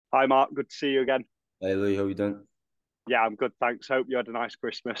Hi, Mark. Good to see you again. Hey Louis, how you doing? Yeah, I'm good. Thanks. Hope you had a nice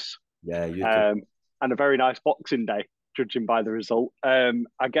Christmas Yeah, you too. um, and a very nice Boxing Day, judging by the result. I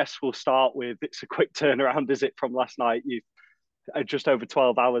guess we'll start with it's a quick turnaround, is it, from last night? You just over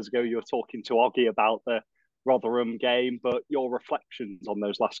 12 hours ago, you were talking to Oggy about the Rotherham game, but your reflections on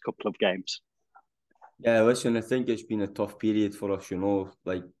those last couple of games. Yeah, listen, I think it's been a tough period for us,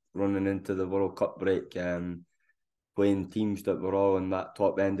 like running into the World Cup break, playing teams that were all in that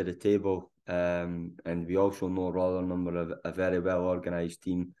top end of the table. And we also know Rotherham are a very well organised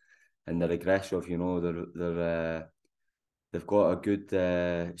team and they're aggressive, they've got a good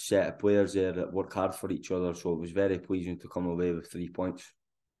set of players there that work hard for each other. So it was very pleasing to come away with 3 points.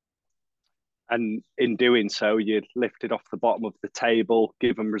 And in doing so, you lifted off the bottom of the table,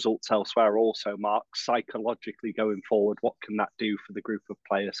 given results elsewhere also, Mark. Psychologically going forward, what can that do for the group of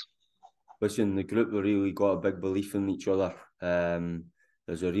players? Listen, the group have really got a big belief in each other.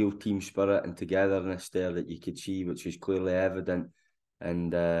 There's a real team spirit and togetherness there that you could see, which is clearly evident.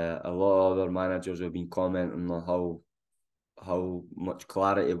 And a lot of other managers have been commenting on how much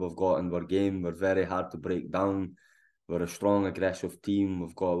clarity we've got in our game. We're very hard to break down. We're a strong, aggressive team.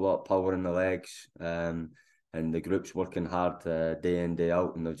 We've got a lot of power in the legs. And the group's working hard day in, day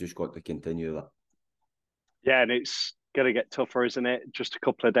out, and they've just got to continue that. Yeah, and it's going to get tougher, isn't it? Just a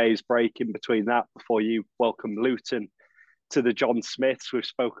couple of days break in between that before you welcome Luton to the John Smiths. We've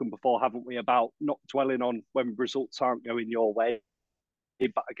spoken before, haven't we, about not dwelling on when results aren't going your way.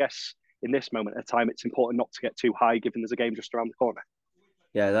 But I guess in this moment of time, it's important not to get too high, given there's a game just around the corner.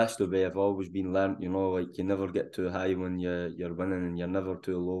 Yeah, that's the way I've always been learnt, like you never get too high when you're winning and you're never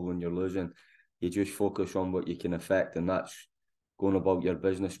too low when you're losing. You just focus on what you can affect, and that's going about your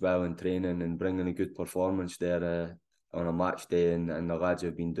business well in training and bringing a good performance there on a match day, and the lads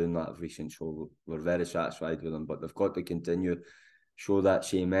have been doing that of recent, so we're very satisfied with them, but they've got to continue, show that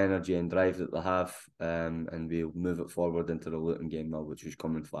same energy and drive that they have, and we'll move it forward into the Luton game now, which is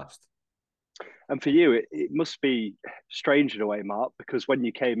coming fast. And for you, it must be strange in a way, Mark, because when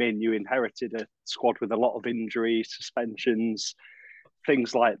you came in, you inherited a squad with a lot of injuries, suspensions,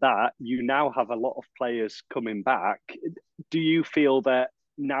 things like that. You now have a lot of players coming back. Do you feel that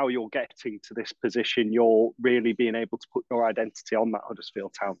now you're getting to this position, you're really being able to put your identity on that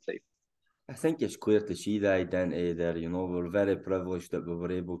Huddersfield Town team? I think it's clear to see the identity there. We're very privileged that we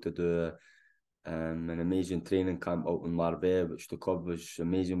were able to do an amazing training camp out in Marbella, which the club was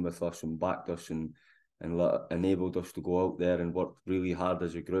amazing with us and backed us and enabled us to go out there and work really hard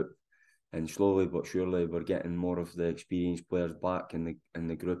as a group. And slowly but surely, we're getting more of the experienced players back in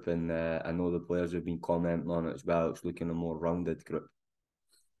the group. And I know the players have been commenting on it as well. It's looking a more rounded group.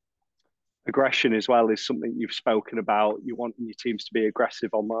 Aggression as well is something you've spoken about. You want your teams to be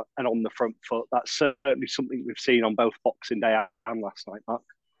aggressive and on the front foot. That's certainly something we've seen on both Boxing Day and last night, Mark.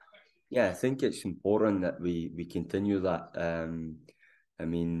 Yeah, I think it's important that we continue that. I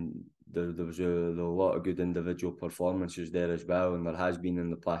mean, there was a lot of good individual performances there as well, and there has been in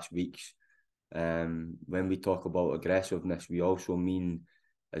the past weeks. When we talk about aggressiveness, we also mean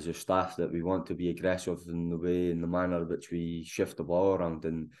as a staff that we want to be aggressive in the way, in the manner which we shift the ball around.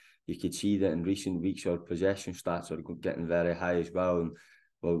 And you could see that in recent weeks, our possession stats are getting very high as well. And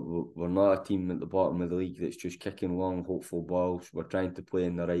we're not a team at the bottom of the league that's just kicking long, hopeful balls. We're trying to play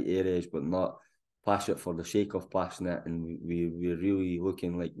in the right areas, but not pass it for the sake of passing it. And we're really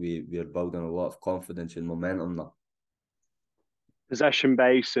looking like we're building a lot of confidence and momentum now. Possession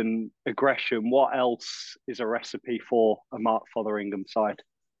base and aggression. What else is a recipe for a Mark Fotheringham side?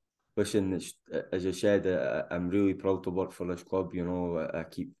 Listen, as I said, I'm really proud to work for this club. I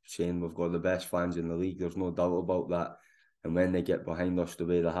keep saying we've got the best fans in the league. There's no doubt about that. And when they get behind us the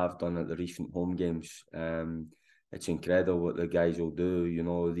way they have done at the recent home games, it's incredible what the guys will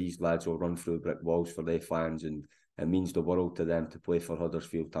do. These lads will run through brick walls for their fans, and it means the world to them to play for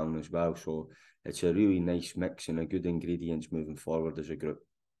Huddersfield Town as well. So it's a really nice mix and a good ingredients moving forward as a group.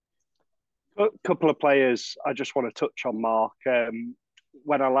 A couple of players I just want to touch on, Mark.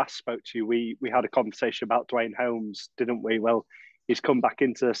 When I last spoke to you, we had a conversation about Dwayne Holmes, didn't we? Well, he's come back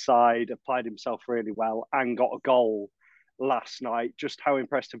into the side, applied himself really well, and got a goal last night. Just how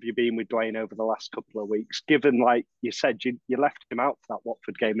impressed have you been with Dwayne over the last couple of weeks? Given, like you said, you left him out for that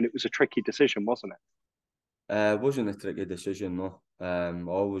Watford game, and it was a tricky decision, wasn't it? It wasn't a tricky decision, no. I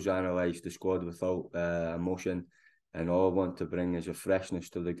always analyse the squad without emotion, and all I want to bring is a freshness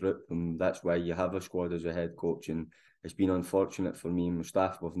to the group, and that's why you have a squad as a head coach. And it's been unfortunate for me and my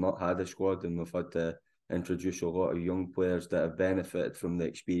staff. We've not had a squad, and we've had to introduce a lot of young players that have benefited from the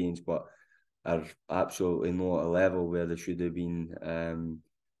experience, but are absolutely not at a level where they should have been.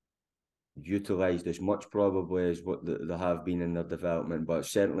 utilised as much probably as what they have been in their development, but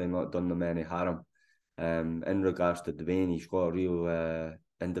certainly not done them any harm. In regards to Dwayne, he's got a real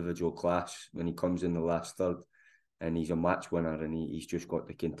individual class when he comes in the last third, and he's a match winner, and he's just got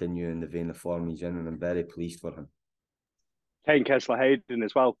to continue in the vein of form he's in, and I'm very pleased for him. Kane Kessler-Hayden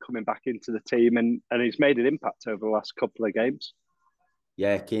as well coming back into the team, and he's made an impact over the last couple of games.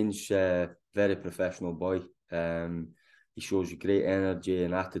 Yeah, Kane's a very professional boy. He shows great energy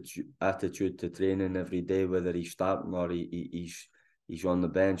and attitude to training every day, whether he's starting or he's on the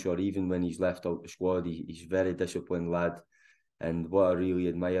bench, or even when he's left out the squad. He's a very disciplined lad. And what I really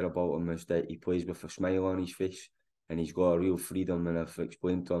admire about him is that he plays with a smile on his face, and he's got a real freedom. And I've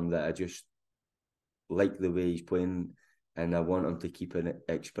explained to him that I just like the way he's playing, and I want him to keep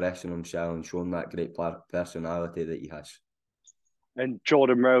expressing himself and showing that great personality that he has. And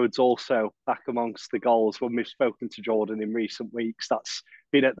Jordan Rhodes also back amongst the goals. When we've spoken to Jordan in recent weeks, that's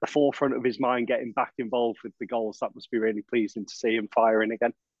been at the forefront of his mind, getting back involved with the goals. That must be really pleasing to see him firing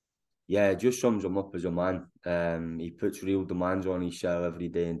again. Yeah, it just sums him up as a man. He puts real demands on himself every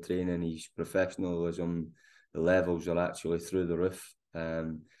day in training. His professionalism, the levels are actually through the roof.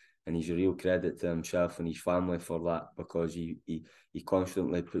 And he's a real credit to himself and his family for that, because he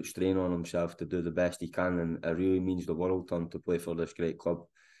constantly puts strain on himself to do the best he can, and it really means the world to him to play for this great club.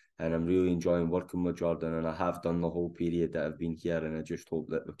 And I'm really enjoying working with Jordan, and I have done the whole period that I've been here, and I just hope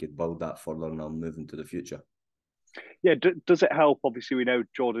that we could build that further now moving to the future. Yeah, does it help? Obviously, we know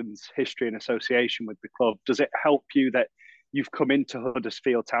Jordan's history and association with the club. Does it help you that you've come into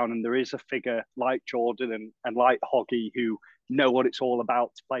Huddersfield Town and there is a figure like Jordan and like Hoggy who know what it's all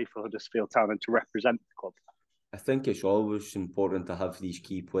about to play for Huddersfield Town and to represent the club? I think it's always important to have these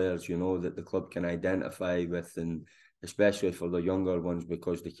key players, that the club can identify with, and especially for the younger ones,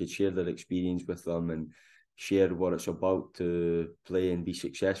 because they could share their experience with them and share what it's about to play and be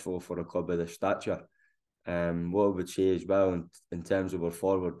successful for a club of this stature. What I would say as well, in terms of our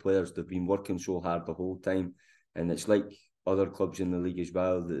forward players, they've been working so hard the whole time, and it's like other clubs in the league as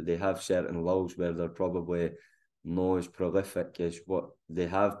well, that they have certain lulls where they're probably not as prolific as what they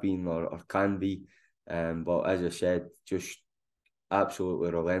have been or can be. But as I said, just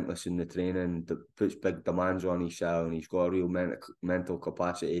absolutely relentless in the training, that puts big demands on himself, and he's got a real mental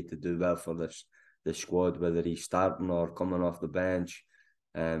capacity to do well for this squad, whether he's starting or coming off the bench.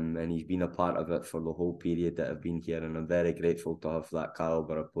 And he's been a part of it for the whole period that I've been here, and I'm very grateful to have that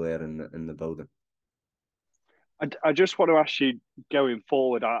calibre of player in the building. I just want to ask you, going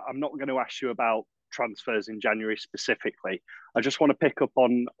forward, I'm not going to ask you about transfers in January specifically. I just want to pick up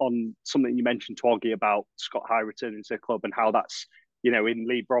on something you mentioned to Oggy about Scott High returning to the club and how that's, in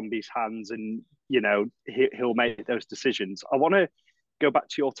Lee Bromby's hands, and, he'll make those decisions. I want to go back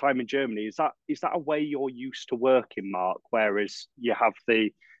to your time in Germany. Is that a way you're used to working, Mark, whereas you have the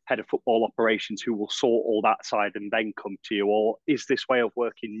head of football operations who will sort all that side and then come to you, or is this way of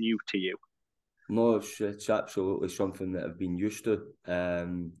working new to you? No, it's absolutely something that I've been used to.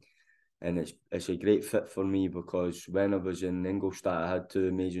 And it's a great fit for me, because when I was in Ingolstadt, I had two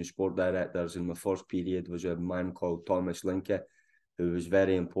amazing sport directors, and my first period was a man called Thomas Linke, who was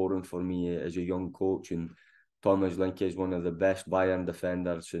very important for me as a young coach. And Thomas Linke is one of the best Bayern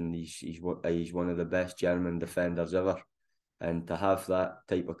defenders, and he's one of the best German defenders ever. And to have that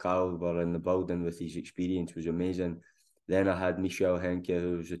type of calibre in the building with his experience was amazing. Then I had Michel Henke,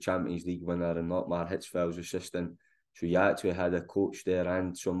 who was a Champions League winner and Otmar Hitzfeld's assistant. So you actually had a coach there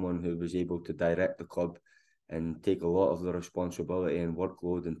and someone who was able to direct the club and take a lot of the responsibility and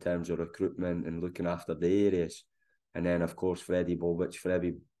workload in terms of recruitment and looking after the areas. And then, of course, Freddie Bobic.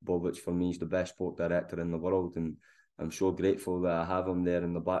 Freddie Bobic, for me, is the best sport director in the world, and I'm so grateful that I have him there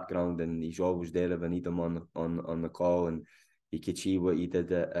in the background, and he's always there if I need him on the call. And you could see what he did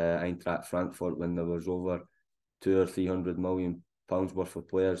at Eintracht Frankfurt when there was over 200 or 300 million pounds worth of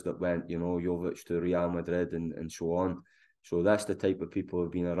players that went, Jovic to Real Madrid and so on. So that's the type of people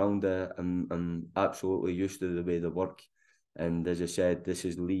who've been around there. I'm absolutely used to the way they work. And as I said, this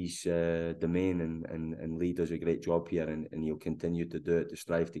is Lee's domain, and Lee does a great job here, and he'll continue to do it, to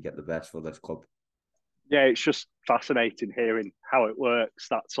strive to get the best for this club. Yeah, it's just fascinating hearing how it works.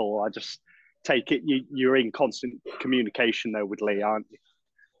 That's all. I just take it you're in constant communication though with Lee, aren't you?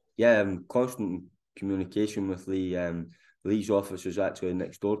 Yeah, I'm constant communication with Lee. Lee's office is actually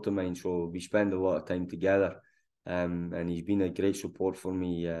next door to mine, so we spend a lot of time together. And he's been a great support for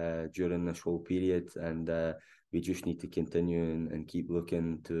me during this whole period, and we just need to continue and keep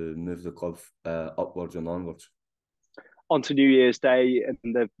looking to move the club upwards and onwards. On to New Year's Day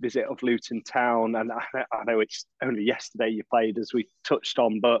and the visit of Luton Town, and I know it's only yesterday you played, as we touched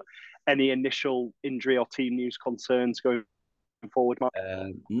on, but any initial injury or team news concerns going forward, Mark?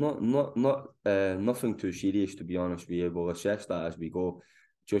 Nothing too serious, to be honest with you. We'll assess that as we go.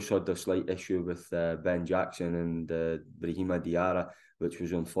 Just had a slight issue with Ben Jackson and Brahima Diarra, which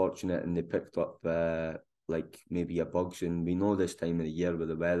was unfortunate, and they picked up like maybe a bugs. And we know this time of the year with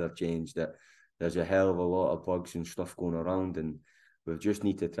the weather change that there's a hell of a lot of bugs and stuff going around, and we just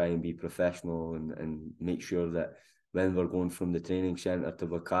need to try and be professional and make sure that when we're going from the training centre to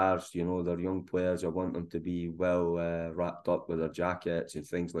the cars, you know, they're young players. I want them to be well wrapped up with their jackets and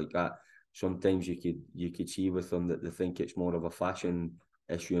things like that. Sometimes you could see with them that they think it's more of a fashion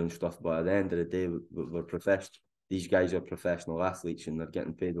issue and stuff, but at the end of the day, we're professional. These guys are professional athletes, and they're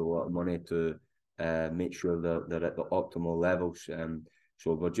getting paid a lot of money to make sure they're at the optimal levels.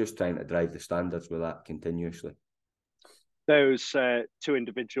 So we're just trying to drive the standards with that continuously. Those two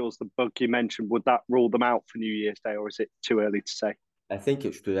individuals, the bug you mentioned, would that rule them out for New Year's Day, or is it too early to say? I think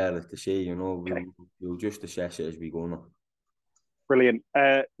it's too early to say, you know. Okay. We'll just assess it as we go now. Brilliant.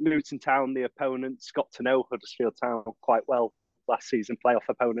 Luton Town, the opponents, got to know Huddersfield Town quite well last season, playoff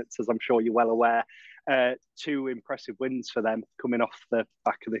opponents, as I'm sure you're well aware. Two impressive wins for them coming off the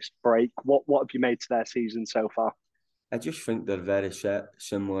back of this break. What have you made to their season so far? I just think they're very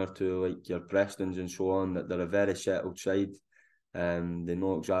similar to like your Prestons and so on, that they're a very settled side. They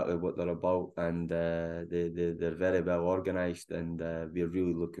know exactly what they're about, and they're very well organised, and we're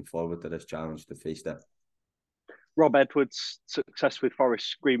really looking forward to this challenge to face them. Rob Edwards' success with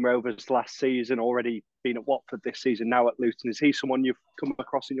Forest Green Rovers last season, already been at Watford this season, now at Luton. Is he someone you've come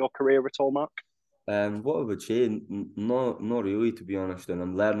across in your career at all, Mark? What I would say, not really, to be honest. And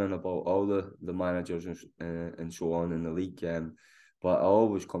I'm learning about all the managers and so on in the league. But it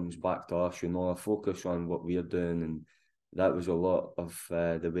always comes back to us, you know, I focus on what we're doing. And that was a lot of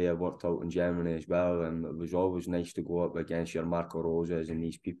the way I worked out in Germany as well. And it was always nice to go up against your Marco Rosas and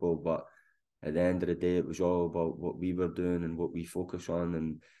these people. But at the end of the day, it was all about what we were doing and what we focus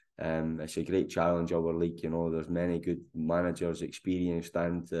on. And it's a great challenge, our league. You know, there's many good managers, experienced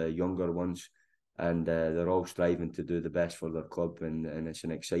and younger ones. And they're all striving to do the best for their club, and it's an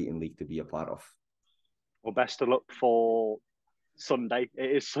exciting league to be a part of. Well, best of luck for Sunday.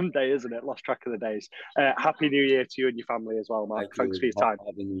 It is Sunday, isn't it? Lost track of the days. Happy New Year to you and your family as well, Mark. Thanks for your time.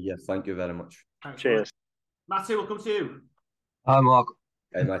 Happy New Year. Thank you very much. Thanks, cheers. Matty, we'll come to you. Hi, Mark.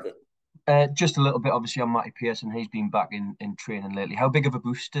 Hey, Matty. Just a little bit, obviously, on Matty Pearson. He's been back in training lately. How big of a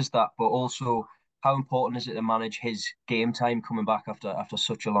boost is that? But also, how important is it to manage his game time coming back after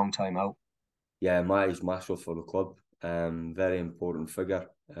such a long time out? Yeah, Matty's massive for the club. Very important figure.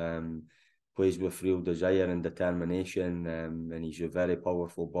 Plays with real desire and determination, and he's a very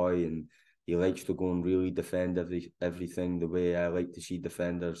powerful boy, and he likes to go and really defend everything the way I like to see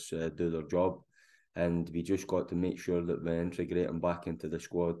defenders do their job. And we just got to make sure that we integrate him back into the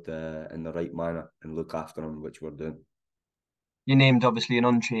squad in the right manner and look after him, which we're doing. You named obviously an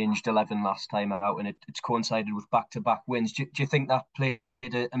unchanged 11 last time out, and it's coincided with back-to-back wins. Do you think that played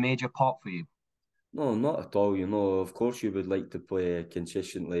a major part for you? No, not at all. You know, of course you would like to play a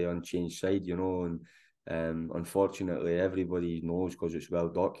consistently unchanged side, you know, and unfortunately everybody knows, because it's well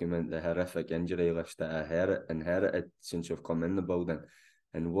documented, the horrific injury list that I inherited since I've come in the building.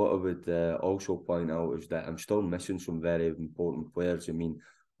 And what I would also point out is that I'm still missing some very important players. I mean,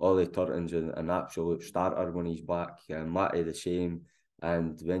 Ollie Turton's an absolute starter when he's back, Matty the same.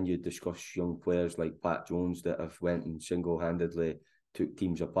 And when you discuss young players like Pat Jones that have went and single-handedly took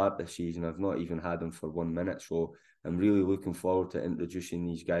teams apart this season, I've not even had them for 1 minute. So I'm really looking forward to introducing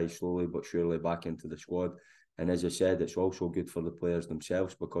these guys slowly but surely back into the squad. And as I said, it's also good for the players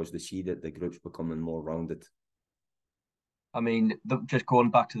themselves because they see that the group's becoming more rounded. I mean, just going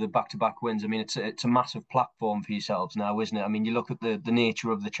back to the back-to-back wins, I mean, it's a massive platform for yourselves now, isn't it? I mean, you look at the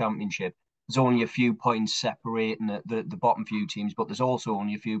nature of the championship. There's only a few points separating the bottom few teams, but there's also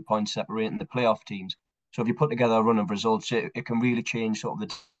only a few points separating the playoff teams. So if you put together a run of results, it can really change sort of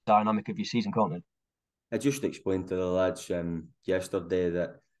the dynamic of your season, can't it? I just explained to the lads yesterday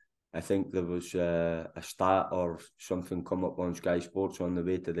that I think there was a stat or something come up on Sky Sports on the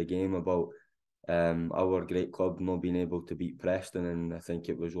way to the game about our great club not being able to beat Preston, and I think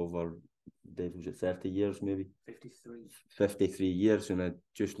it was over, Dave, was it 30 years maybe? 53 years, and I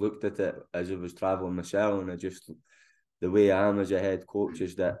just looked at it as I was travelling myself, and the way I am as a head coach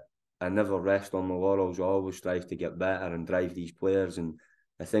is that I never rest on my laurels. I always strive to get better and drive these players. And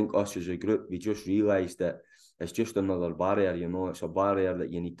I think us as a group, we just realised that it's just another barrier, you know. It's a barrier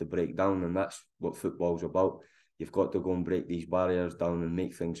that you need to break down, and that's what football's about. You've got to go and break these barriers down and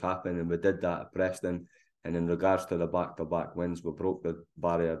make things happen. And we did that at Preston. And in regards to the back-to-back wins, we broke the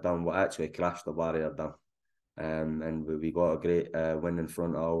barrier down. We actually crashed the barrier down. And we got a great win in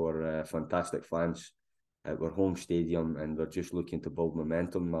front of our fantastic fans. at our home stadium, and we're just looking to build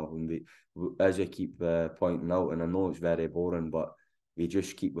momentum now. And we as I keep pointing out, and I know it's very boring, but we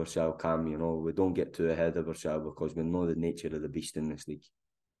just keep ourselves calm, you know. We don't get too ahead of ourselves because we know the nature of the beast in this league.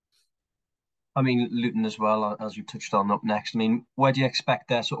 I mean, Luton as well, as you touched on up next. I mean, where do you expect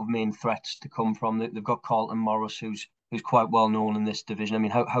their sort of main threats to come from? They've got Carlton Morris, who's quite well known in this division. I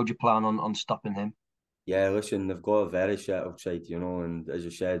mean, how do you plan on stopping him? Yeah, listen, they've got a very settled side, you know, and as I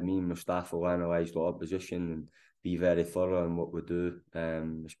said, me and my staff will analyse the opposition and be very thorough in what we do,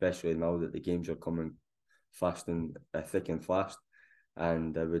 especially now that the games are coming fast and thick and fast.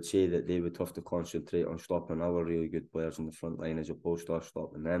 And I would say that they would have to concentrate on stopping our really good players in the front line as opposed to us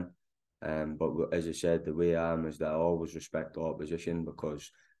stopping them. But as I said, the way I am is that I always respect the opposition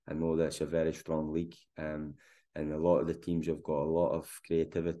because I know that it's a very strong league. And a lot of the teams have got a lot of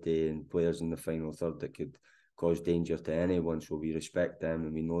creativity and players in the final third that could cause danger to anyone. So we respect them,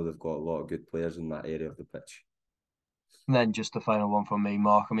 and we know they've got a lot of good players in that area of the pitch. And then just the final one from me,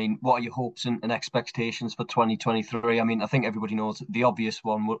 Mark. I mean, what are your hopes and expectations for 2023? I mean, I think everybody knows the obvious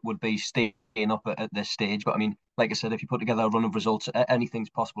one would be staying up at this stage. But I mean, like I said, if you put together a run of results, anything's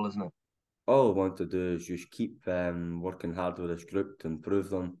possible, isn't it? All I want to do is just keep working hard with this group to improve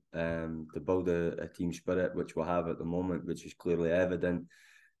them, to build a team spirit, which we have at the moment, which is clearly evident.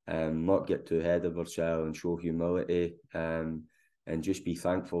 Not get too ahead of ourselves and show humility, and just be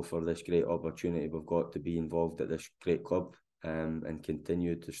thankful for this great opportunity we've got to be involved at this great club, and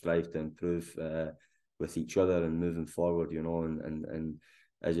continue to strive to improve with each other and moving forward, you know, and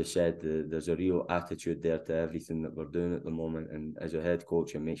as I said, there's a real attitude there to everything that we're doing at the moment, and as a head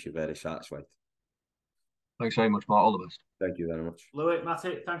coach, it makes you very satisfied. Thanks very much, Mark. All the best. Thank you very much. Louis,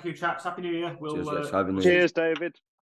 Matty, thank you, chaps. Happy New Year. Cheers, guys. Happy New Year. Cheers, David.